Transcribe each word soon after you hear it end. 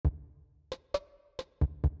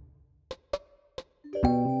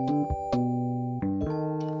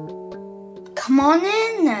Come on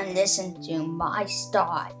in and listen to my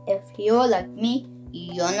story. If you're like me,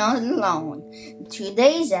 you're not alone. In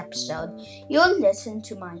today's episode, you'll listen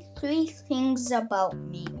to my 3 things about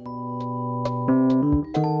me.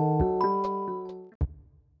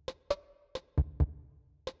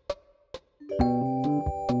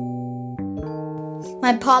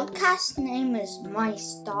 My podcast name is My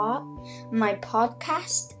Start. My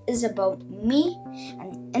podcast is about me,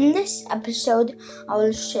 and in this episode, I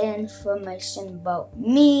will share information about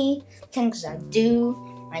me, things I do,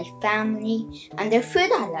 my family, and the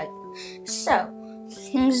food I like. So,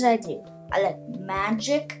 things I do. I like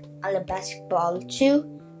magic. I like basketball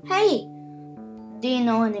too. Hey, do you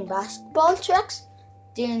know any basketball tricks?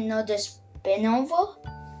 Do you know the spin over?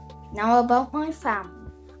 Now about my family.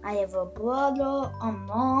 I have a brother, a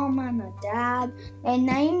mom, and a dad. Their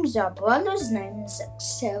names are brother's name is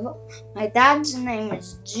Sarah, my dad's name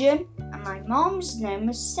is Jim, and my mom's name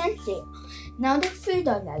is Cynthia. Now the food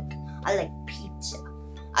I like pizza.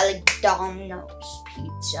 I like Domino's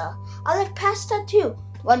pizza. I like pasta too.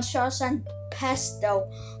 Red sauce and pesto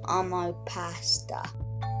on my pasta.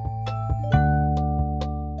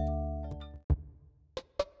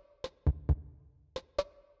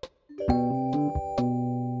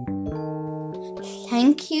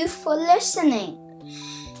 Thank you for listening.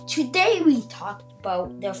 Today we talked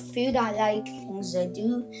about the food I like, things I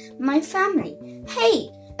do, my family. Hey,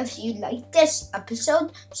 if you like this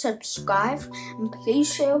episode, subscribe and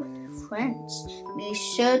please share with your friends. Be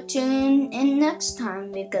sure to tune in next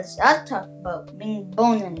time because I'll talk about being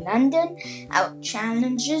born in London, our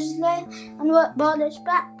challenges there, and what brought us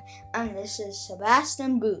back. And this is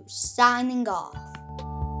Sebastian Bruce signing off.